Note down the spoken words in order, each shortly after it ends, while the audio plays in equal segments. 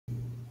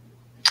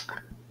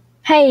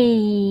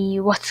Hey,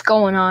 what's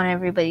going on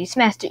everybody? It's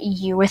Master E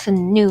here with a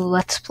new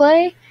Let's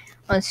Play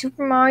on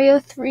Super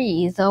Mario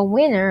 3, the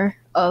winner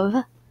of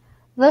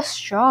the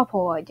straw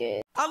poll I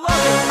did.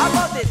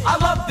 I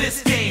love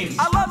this game!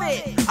 I love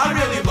it! I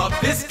really love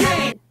this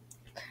game!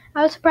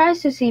 I was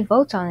surprised to see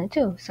votes on it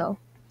too, so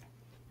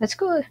that's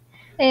good.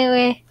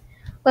 Anyway,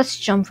 let's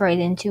jump right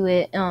into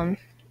it.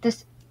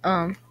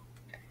 We're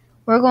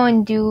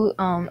going to do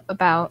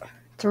about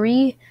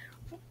 3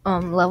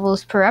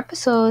 levels per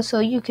episode, so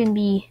you can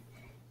be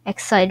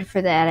excited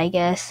for that, I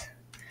guess.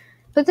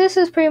 But this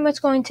is pretty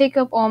much going to take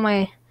up all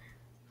my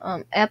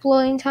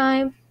uploading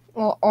time,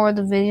 or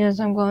the videos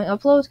I'm going to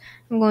upload.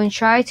 I'm going to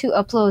try to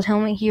upload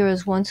Helmet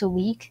Heroes once a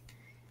week,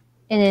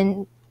 and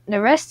then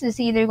the rest is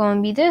either going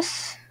to be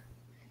this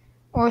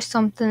or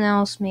something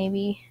else,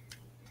 maybe.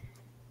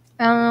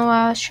 I don't know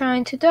why I was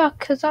trying to duck,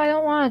 because I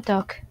don't want to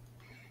duck,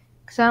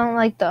 because I don't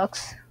like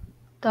ducks.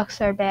 Ducks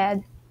are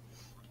bad.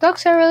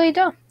 Ducks are really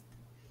dumb.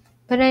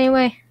 But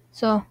anyway,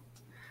 so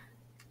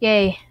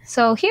yay.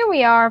 So here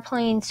we are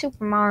playing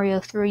Super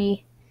Mario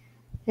 3.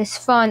 It's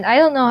fun. I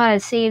don't know how to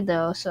save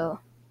though, so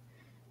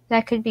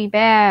that could be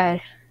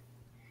bad.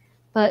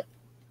 But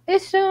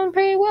it's doing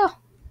pretty well.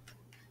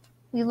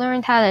 We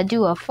learned how to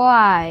do a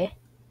fly.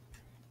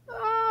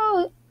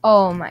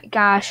 Oh my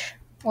gosh.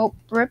 Well,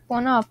 rip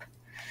one up.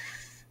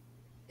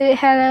 It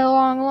had a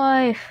long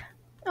life.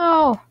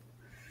 Oh.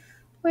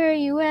 Where are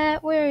you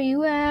at? Where are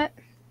you at?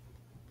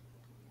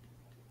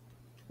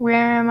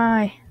 Where am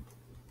I?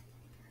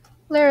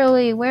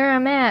 Literally, where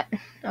I'm at.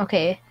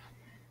 Okay.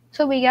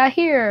 So we got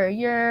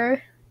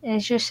here. And it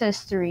just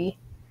says 3.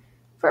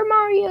 For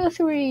Mario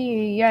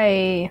 3.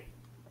 Yay.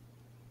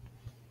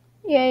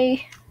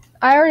 Yay.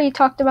 I already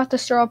talked about the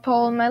straw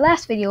poll in my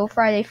last video,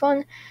 Friday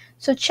Fun.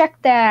 So check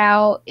that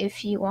out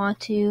if you want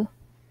to.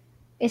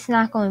 It's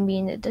not going to be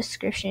in the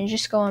description.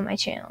 Just go on my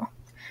channel.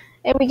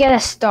 And we get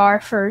a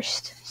star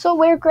first. So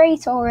we're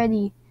great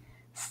already.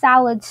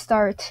 Solid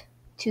start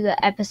to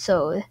the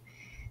episode.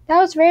 That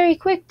was very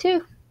quick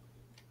too.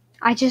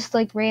 I just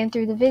ran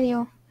through the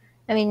video.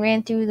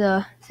 Ran through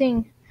the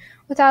thing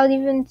without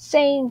even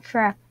saying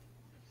crap.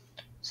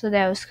 So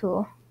that was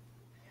cool.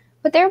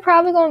 But they're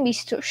probably going to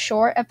be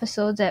short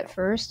episodes at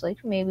first,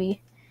 like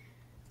maybe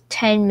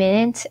 10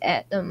 minutes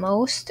at the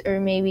most, or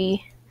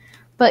maybe,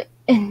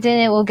 and then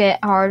it will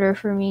get harder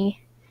for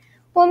me.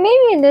 Well,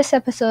 maybe in this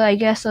episode, I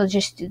guess I'll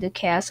just do the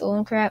castle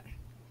and crap.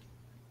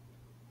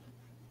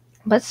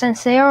 But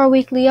since they are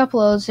weekly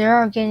uploads, they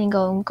are going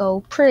to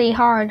go pretty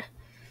hard.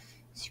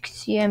 As you can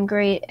see, I'm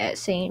great at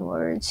saying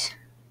words.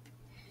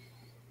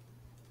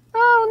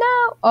 Oh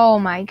no! Oh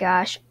my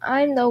gosh,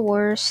 I'm the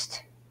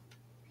worst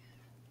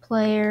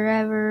player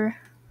ever.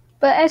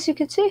 But as you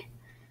can see,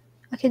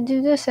 I can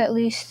do this at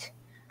least.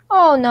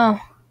 Oh no.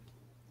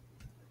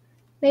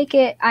 Make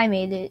it. I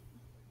made it.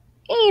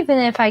 Even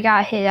if I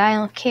got hit, I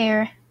don't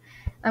care.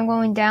 I'm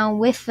going down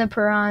with the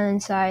piranha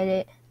inside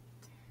it.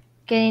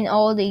 Getting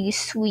all these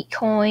sweet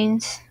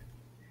coins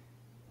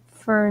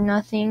for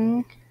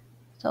nothing.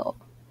 So,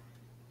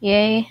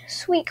 yay.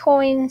 Sweet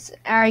coins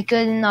are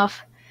good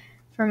enough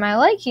for my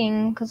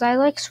liking, because I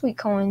like sweet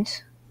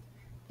coins.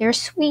 They're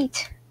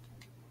sweet,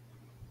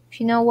 if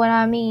you know what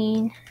I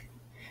mean.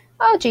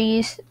 Oh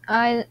jeez.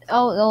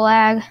 The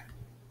lag.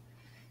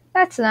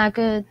 That's not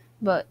good,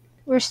 but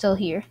we're still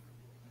here.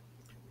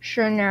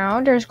 Sure,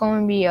 now there's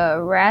going to be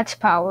a rat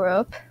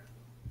power-up.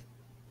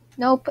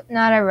 Nope,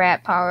 not a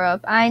rat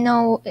power-up. I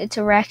know it's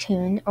a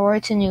raccoon or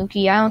a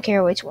tanuki. I don't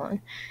care which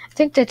one. I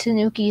think the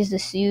tanuki is the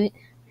suit,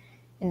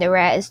 and the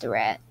rat is the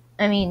rat.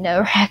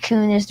 The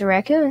raccoon is the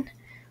raccoon.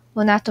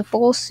 Well, not the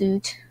full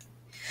suit.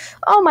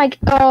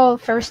 Oh,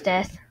 first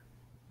death.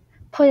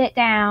 Put it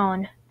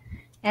down.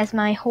 As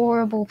my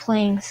horrible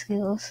playing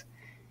skills.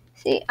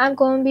 See, I'm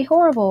going to be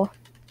horrible.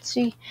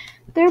 See,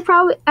 they're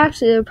probably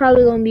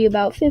going to be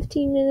about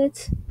 15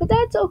 minutes, but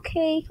that's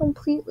okay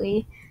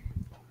completely.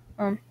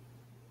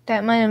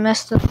 That might have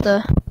messed up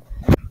the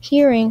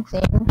hearing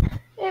thing.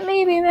 It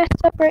may be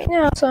messed up right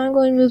now, so I'm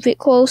going to move it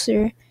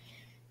closer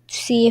to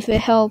see if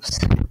it helps.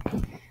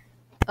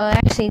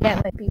 Actually,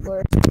 that might be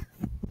worse.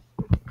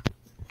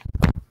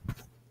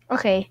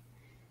 Okay,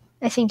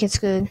 I think it's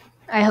good.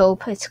 I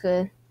hope it's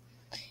good.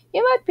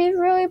 You might be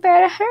really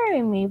bad at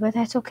hearing me, but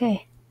that's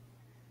okay.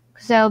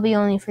 Because that'll be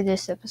only for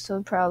this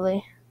episode,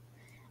 probably.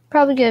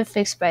 Probably get it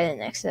fixed by the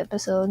next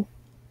episode.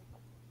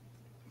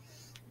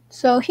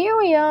 So here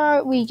we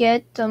are. We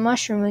get the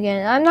mushroom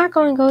again. I'm not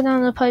going to go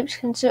down the pipes.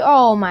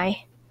 Oh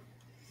my.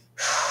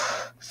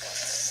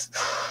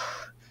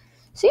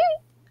 See?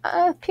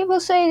 People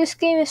say this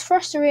game is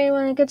frustrating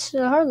when it gets to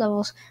the hard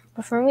levels.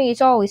 But for me,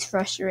 it's always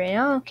frustrating.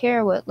 I don't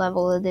care what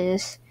level it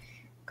is.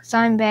 Because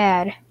I'm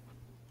bad.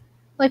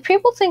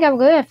 People think I'm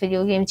good at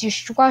video games. You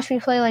should watch me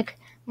play,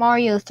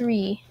 Mario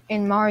 3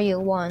 and Mario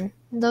 1.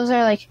 Those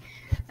are,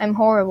 I'm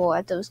horrible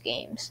at those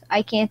games.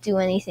 I can't do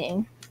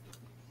anything.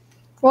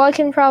 Well, I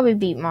can probably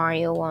beat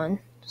Mario 1,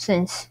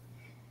 since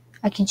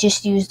I can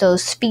just use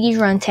those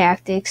speedrun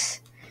tactics,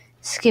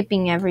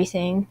 skipping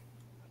everything.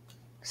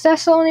 Because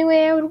that's the only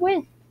way I would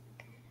win.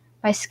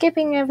 by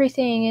skipping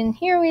everything. And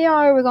here we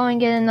are. We're going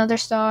to get another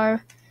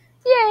star.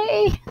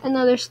 Yay!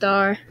 Another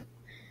star.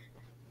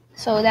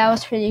 So that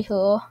was pretty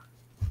cool,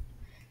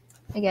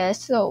 I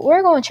guess. So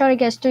we're going to try to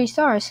get 3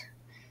 stars.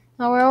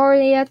 Now we're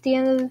already at the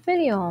end of the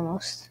video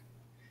almost.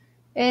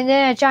 And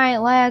then a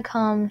giant lag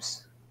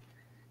comes.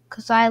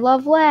 Because I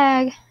love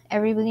lag.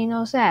 Everybody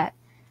knows that.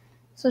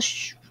 So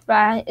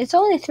it's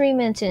only 3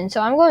 minutes in.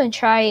 So I'm going to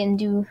try and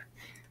do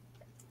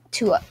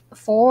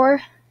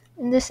 4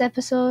 in this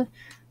episode.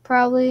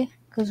 Probably.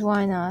 Because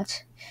why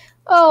not?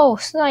 Oh,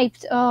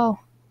 sniped. Oh,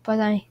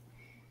 but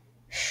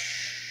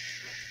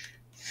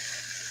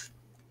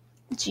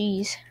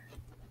Jeez.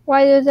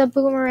 Why did the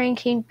boomerang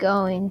keep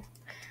going?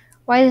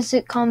 Why does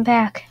it come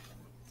back?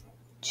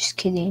 Just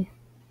kidding.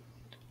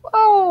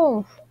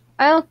 Oh!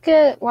 I don't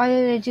get why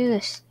did they do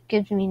this. It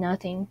gives me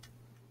nothing.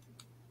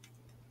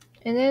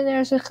 And then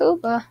there's a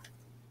Koopa.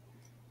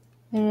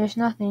 And there's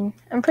nothing.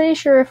 I'm pretty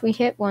sure if we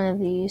hit one of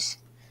these.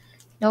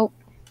 Nope.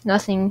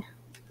 Nothing.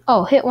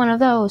 Oh, hit one of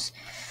those.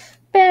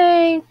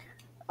 Bang!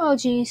 Oh,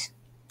 jeez.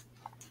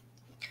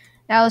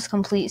 That was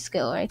complete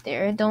skill right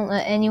there. Don't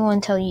let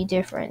anyone tell you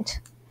different.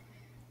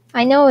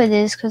 I know it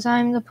is because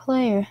I'm the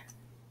player.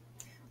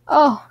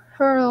 Oh,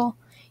 hurdle.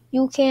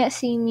 You can't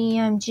see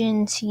me. I'm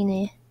Jin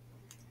Cena.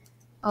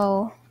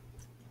 Oh,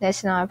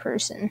 that's not a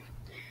person.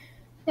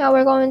 Now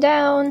we're going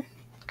down.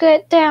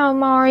 Get down,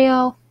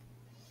 Mario.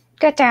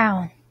 Get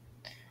down.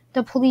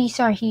 The police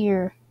are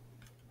here.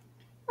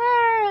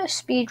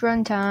 Speed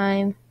run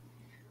time.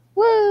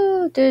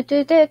 Woo! Boom.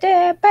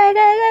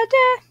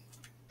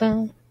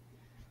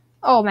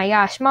 Oh my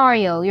gosh,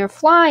 Mario, you're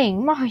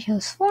flying.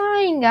 Mario's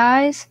flying,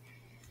 guys.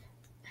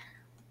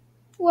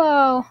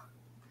 Whoa.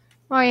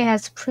 Mario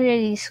has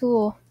pretty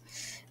cool.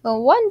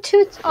 Well, one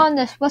toot on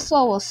the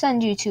whistle will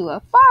send you to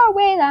a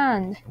faraway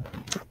land.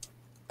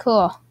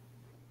 Cool.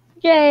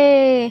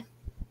 Yay!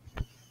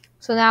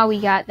 So now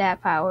we got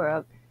that power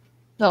up.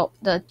 No,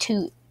 the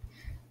toot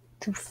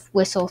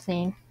whistle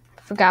thing.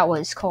 Forgot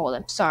what it's called.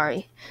 I'm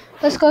sorry.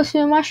 Let's go to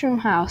the mushroom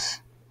house.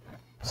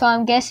 So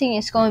I'm guessing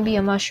it's going to be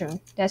a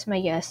mushroom. That's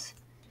my guess.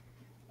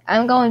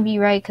 I'm going to be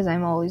right because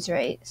I'm always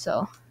right.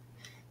 So,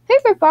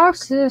 paper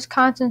boxes,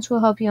 contents will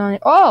help you on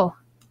it. Oh!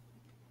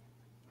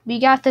 We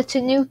got the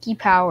Tanuki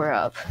power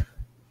up.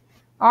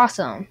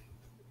 Awesome.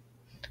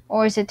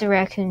 Or is it the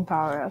raccoon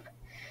power up?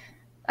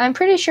 I'm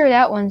pretty sure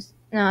that one's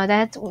no,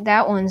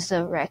 that one's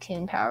the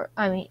raccoon power.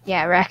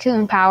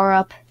 Raccoon power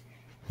up.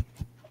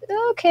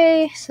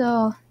 Okay,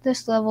 so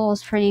this level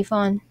is pretty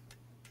fun.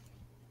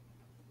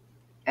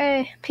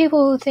 Hey,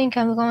 people who think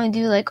I'm going to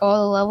do like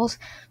all the levels,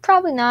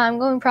 probably not. I'm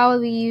going to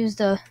probably use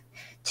the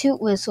toot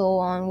whistle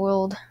on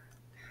world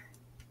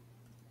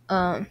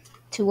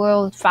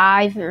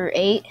 5 or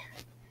 8.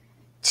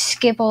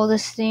 Skip all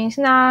these things.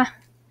 Nah.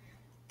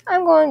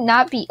 I'm going to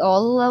not beat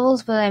all the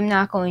levels, but I'm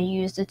not going to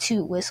use the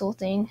toot whistle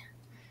thing.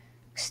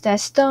 'Cause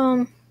that's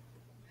dumb.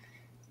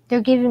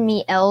 They're giving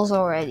me L's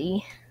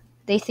already.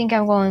 They think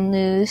I'm going to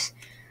lose.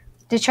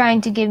 They're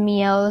trying to give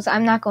me L's.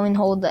 I'm not going to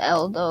hold the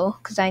L though,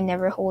 because I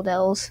never hold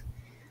L's.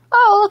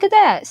 Oh, look at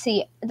that.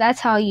 See, that's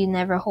how you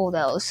never hold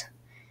L's.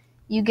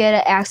 You get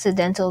an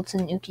accidental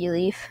Tanuki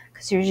leaf,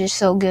 because you're just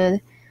so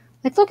good.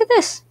 Like, look at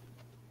this.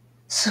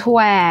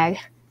 Swag.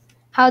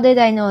 How did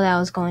I know that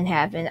was going to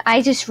happen?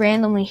 I just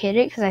randomly hit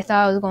it because I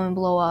thought it was going to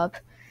blow up.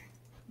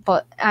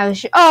 But I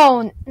was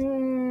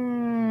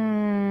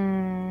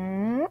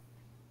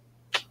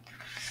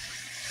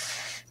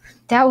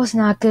that was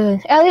not good.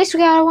 At least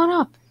we got a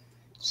 1-up.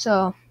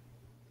 So,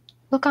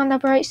 look on the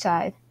bright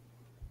side.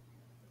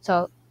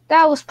 So,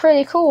 that was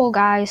pretty cool,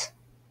 guys.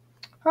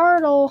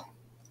 Hurdle.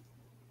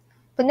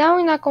 But now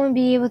we're not going to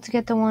be able to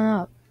get the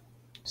 1-up.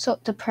 So,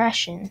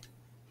 depression.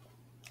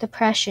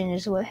 Depression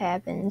is what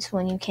happens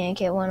when you can't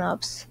get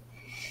 1-ups.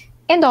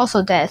 And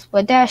also death.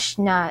 But that's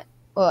not...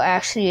 Well,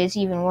 actually, it's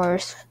even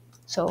worse.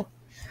 So,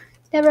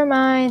 never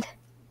mind.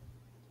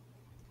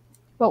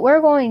 But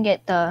we're going to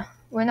get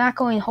we're not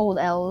going to hold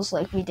L's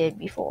like we did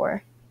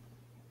before.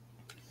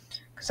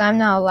 Because I'm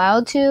not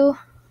allowed to.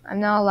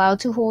 I'm not allowed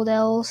to hold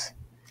L's.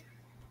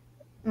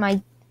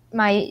 My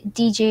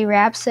DJ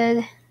rap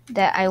said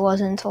that I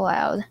wasn't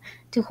allowed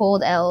to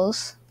hold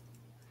L's.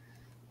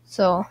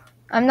 So,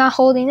 I'm not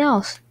holding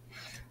L's.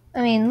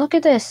 I mean, look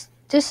at this.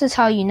 This is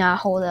how you not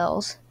hold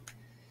L's.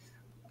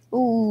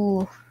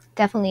 Ooh,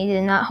 definitely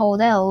did not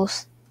hold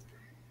L's.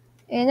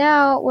 And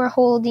now we're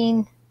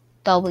holding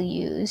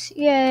W's.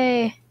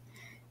 Yay!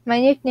 My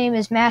nickname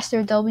is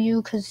Master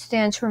W because it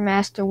stands for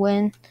Master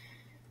Win.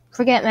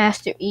 Forget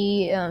Master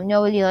E.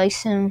 Nobody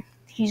likes him.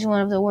 He's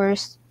one of the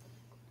worst.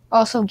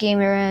 Also,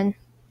 Gamer N.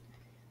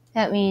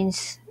 That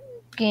means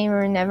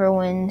Gamer never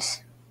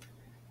wins.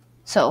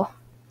 So,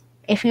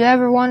 if you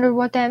ever wondered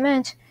what that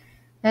meant,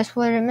 that's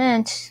what it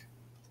meant,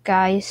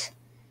 guys.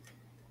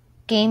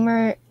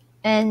 Gamer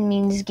N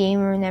means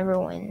Gamer never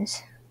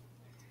wins.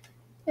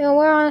 You know,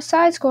 we're on a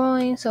side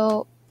scrolling,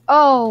 so...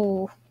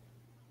 Oh!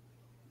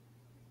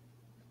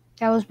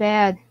 That was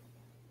bad.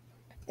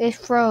 It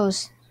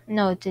froze.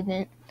 No, it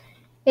didn't.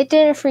 It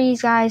didn't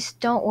freeze, guys.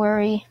 Don't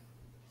worry.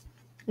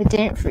 It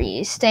didn't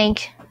freeze.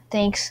 Thanks.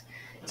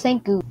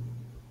 Thank you.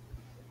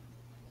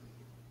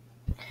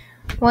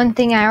 One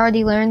thing I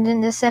already learned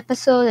in this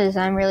episode is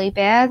I'm really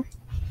bad.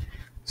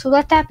 So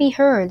let that be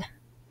heard.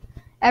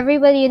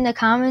 Everybody in the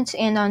comments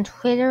and on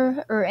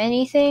Twitter or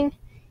anything,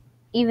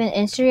 even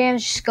Instagram,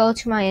 just go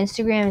to my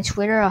Instagram and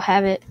Twitter. I'll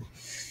have it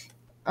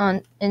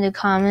in the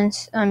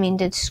comments.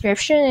 The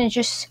description, and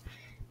just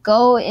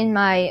go in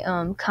my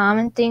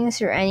comment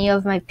things or any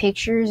of my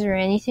pictures or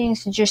anything.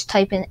 So just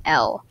type in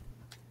L,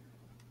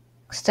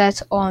 because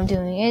that's all I'm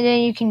doing. And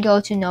then you can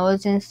go to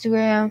Noah's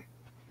Instagram.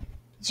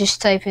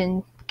 Just type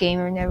in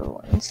Gamer Never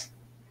Wins,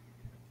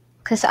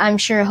 because I'm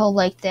sure he'll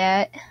like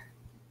that.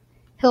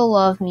 He'll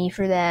love me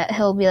for that.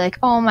 He'll be like,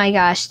 oh my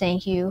gosh,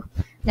 thank you.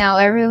 Now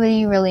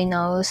everybody really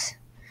knows.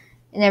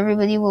 And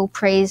everybody will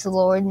praise the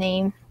Lord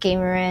name,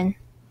 Gamer N.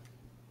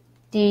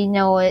 Do you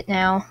know it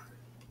now?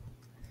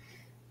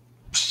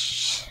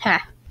 Psh,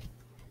 ha.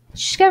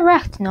 Just get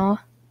wrecked,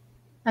 Noah.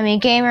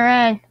 Gamer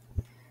N.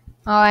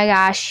 Oh my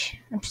gosh.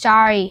 I'm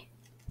sorry.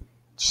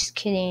 Just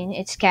kidding.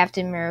 It's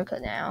Captain America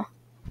now.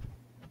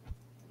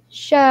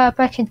 Shut up.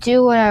 I can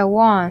do what I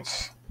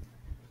want.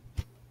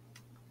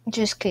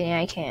 Just kidding.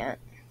 I can't.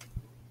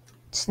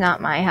 It's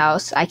not my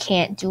house. I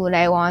can't do what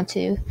I want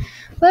to.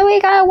 But we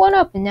got one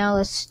up, and now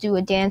let's do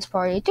a dance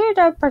party.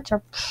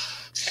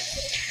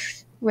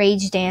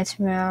 Rage dance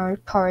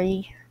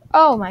party.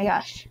 Oh my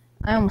gosh.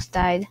 I almost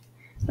died.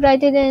 But I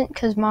didn't,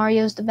 because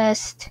Mario's the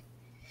best.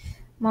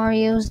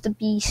 Mario's the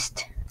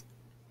beast.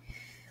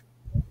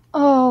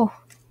 Oh.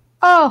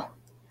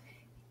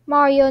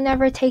 Mario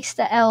never takes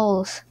the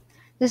L's.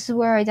 This is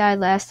where I died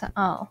last time.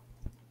 Oh.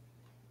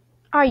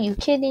 Are you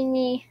kidding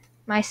me?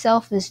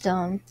 Myself is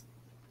dumb.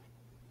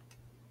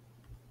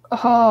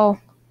 Oh,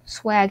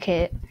 swag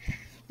hit.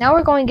 Now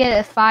we're going to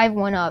get a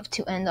 5-1 up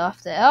to end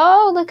off the...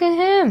 Oh, look at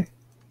him.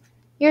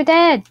 You're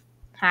dead.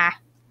 Ha.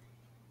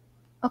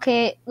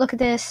 Okay, look at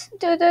this.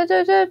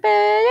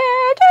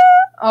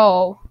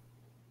 Oh.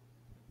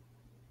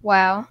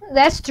 Wow.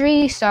 That's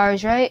 3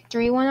 stars, right?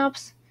 3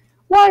 1-ups?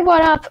 1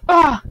 1-up.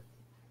 Ah.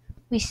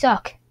 We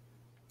suck.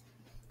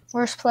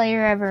 Worst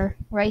player ever.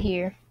 Right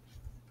here.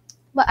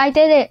 But I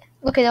did it.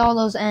 Look at all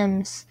those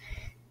M's.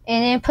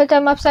 And then put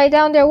them upside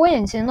down, their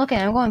wins. And look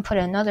at, I'm going to put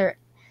another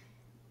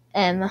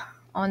M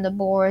on the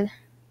board.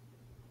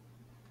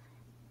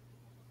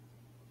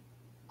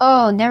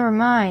 Oh, never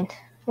mind.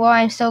 Well,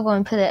 I'm still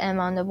going to put an M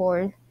on the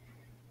board.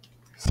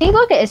 See,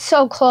 look, it's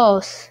so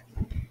close.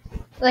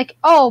 Like,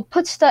 oh,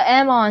 puts the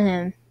M on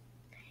him.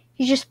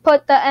 He just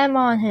put the M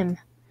on him.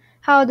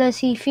 How does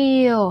he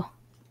feel?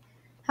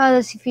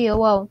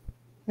 Well,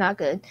 not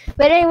good.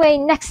 But anyway,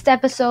 next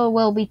episode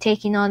we'll be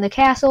taking on the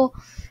castle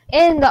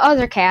and the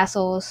other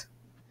castles.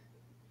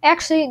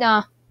 Actually,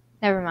 no.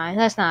 Never mind.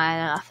 That's not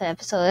enough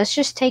episode. Let's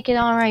just take it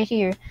on right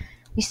here.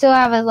 We still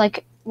have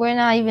we're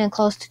not even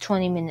close to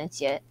 20 minutes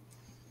yet.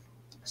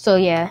 So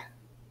yeah.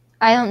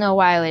 I don't know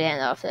why I would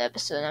end off the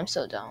episode. I'm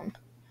so dumb.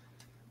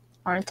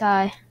 Aren't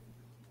I?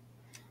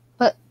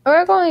 But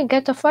we're going to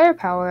get the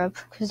firepower up,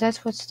 because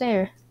that's what's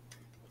there.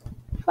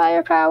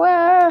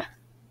 Firepower!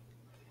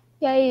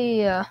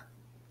 Yeah.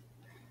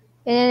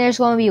 And then there's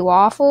going to be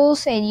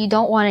waffles, and you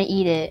don't want to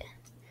eat it,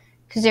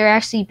 because they're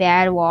actually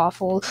bad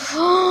waffles.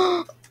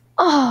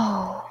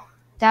 Oh,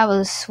 that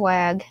was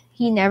swag.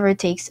 He never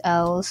takes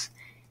L's.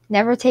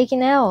 Never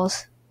taken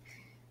L's.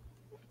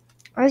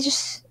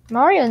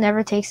 Mario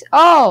never takes...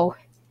 Oh!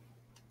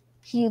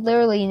 He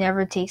literally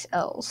never takes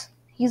L's.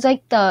 He's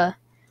like the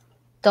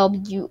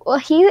W. Well,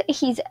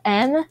 he's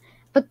M,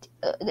 but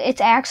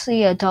it's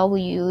actually a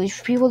W.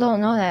 If people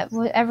don't know that.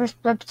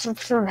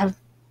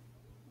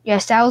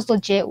 Yes, that was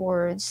legit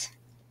words.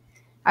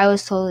 I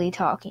was totally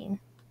talking.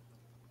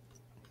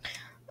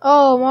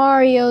 Oh,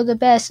 Mario the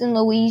best. And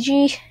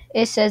Luigi,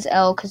 it says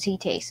L because he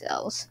takes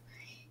L's.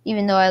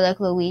 Even though I like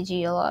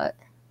Luigi a lot.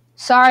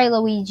 Sorry,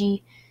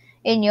 Luigi.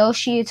 And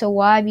Yoshi, it's a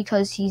Y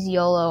because he's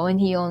YOLO and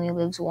he only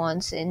lives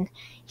once. And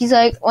he's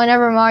like,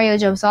 whenever Mario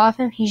jumps off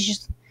him,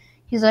 he's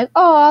like,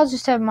 oh, I'll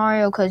just have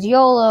Mario because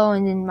YOLO.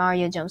 And then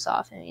Mario jumps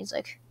off him. He's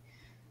like,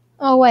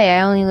 oh, wait,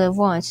 I only live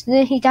once. And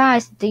then he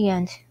dies at the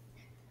end.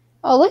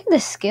 Oh, look at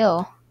this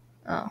skill.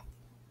 Oh.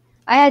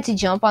 I had to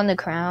jump on the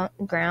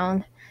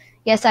ground.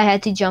 Yes, I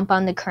had to jump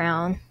on the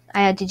crown. I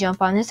had to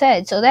jump on his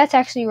head. So that's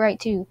actually right,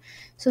 too.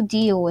 So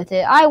deal with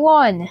it. I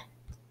won.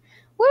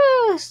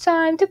 Woo, it's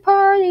time to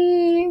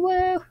party.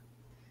 Woo.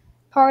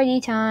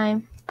 Party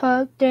time.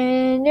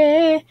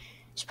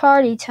 It's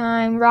party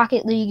time.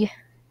 Rocket League.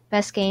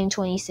 Best game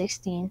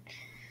 2016.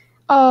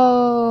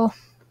 Oh,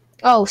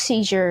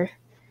 seizure.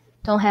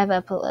 Don't have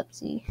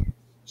epilepsy.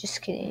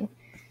 Just kidding.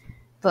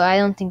 But I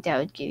don't think that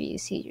would give you a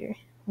seizure.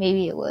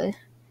 Maybe it would.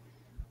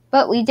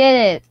 But we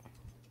did it.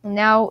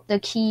 Now the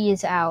key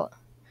is out.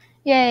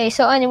 Yay.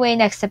 So anyway,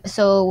 next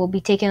episode we'll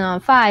be taking on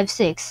 5,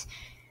 6,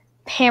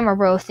 Hammer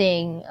Bro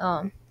thing,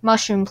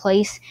 Mushroom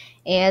Place,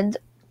 and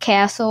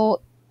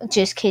Castle.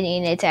 Just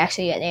kidding. It's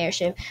actually an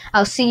airship.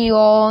 I'll see you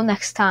all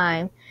next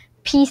time.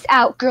 Peace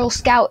out, Girl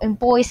Scout and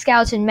Boy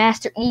Scouts and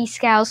Master E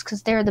Scouts,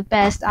 because they're the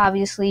best,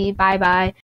 obviously. Bye-bye.